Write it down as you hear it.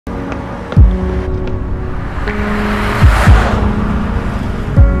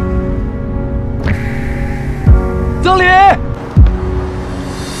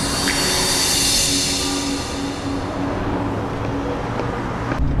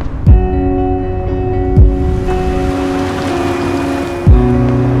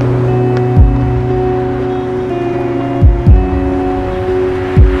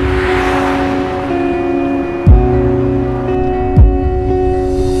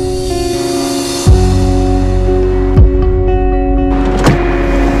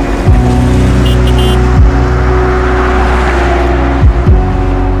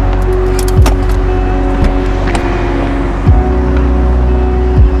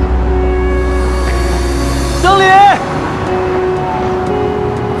经理，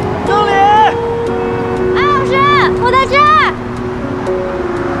经理，安老师，我在这儿。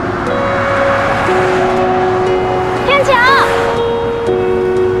天桥。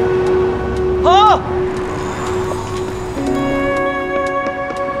好。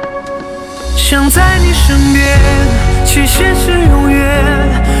想在你身边，期限是永远。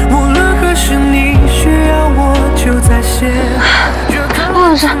无论何时你需要我，就在线。安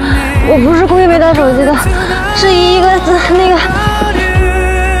老师，我不是故意没带手机的，是一个那个。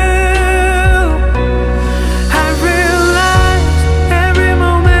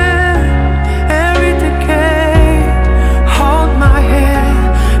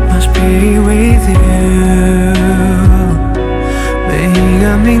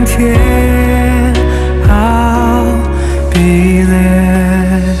明天，I'll be there。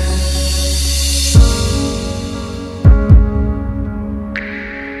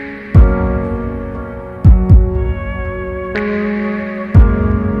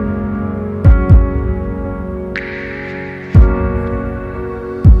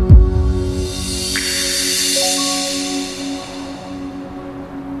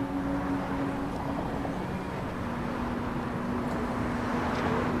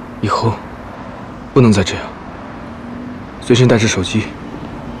以后不能再这样，随身带着手机，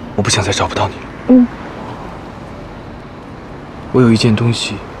我不想再找不到你了。嗯。我有一件东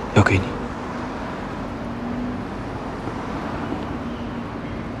西要给你。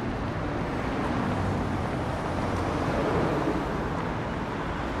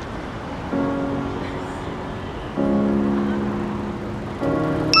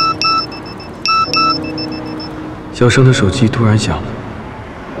小生的手机突然响了。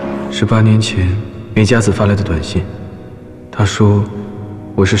18年前，美佳子发来的短信，她说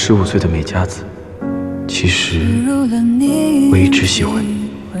我是15岁的美佳子，其实我一直喜欢你。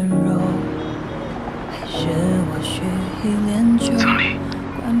曾理，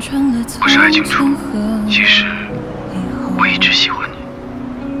我是爱情猪，其实我一直喜欢你。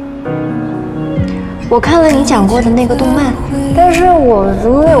我看了你讲过的那个动漫，但是我怎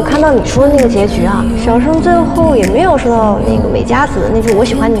么没有看到你说的那个结局啊？小生最后也没有说到那个美佳子的那句“我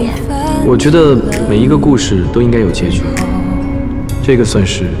喜欢你”。我觉得每一个故事都应该有结局，这个算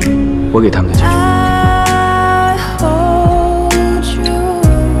是我给他们的结局。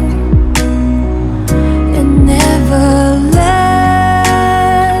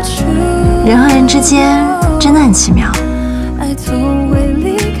人和人之间真的很奇妙。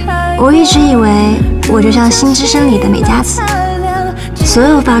我一直以为我就像《星之声》里的美佳子，所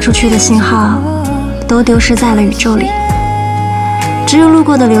有发出去的信号都丢失在了宇宙里，只有路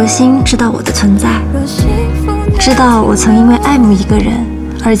过的流星知道我的存在，知道我曾因为爱慕一个人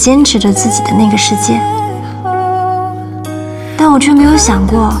而坚持着自己的那个世界。但我却没有想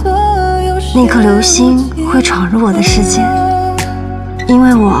过，那颗流星会闯入我的世界，因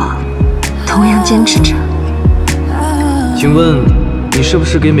为我同样坚持着。请问你是不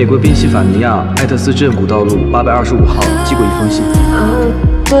是给美国宾夕法尼亚艾特斯镇古道路825号寄过一封信？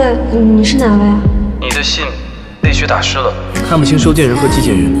对，你是哪位啊？你的信被血打湿了，看不清收件人和寄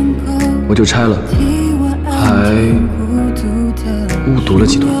件人，我就拆了，还误读了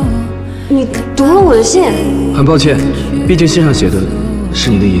几段。你读了我的信？很抱歉，毕竟信上写的是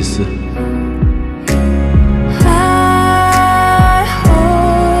你的隐私。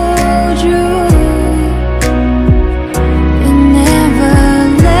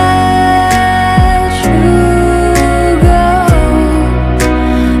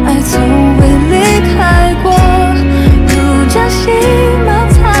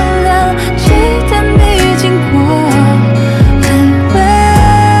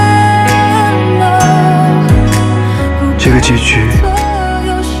这个结局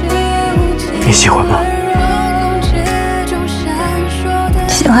你喜欢吗？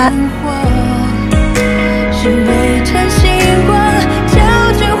喜欢。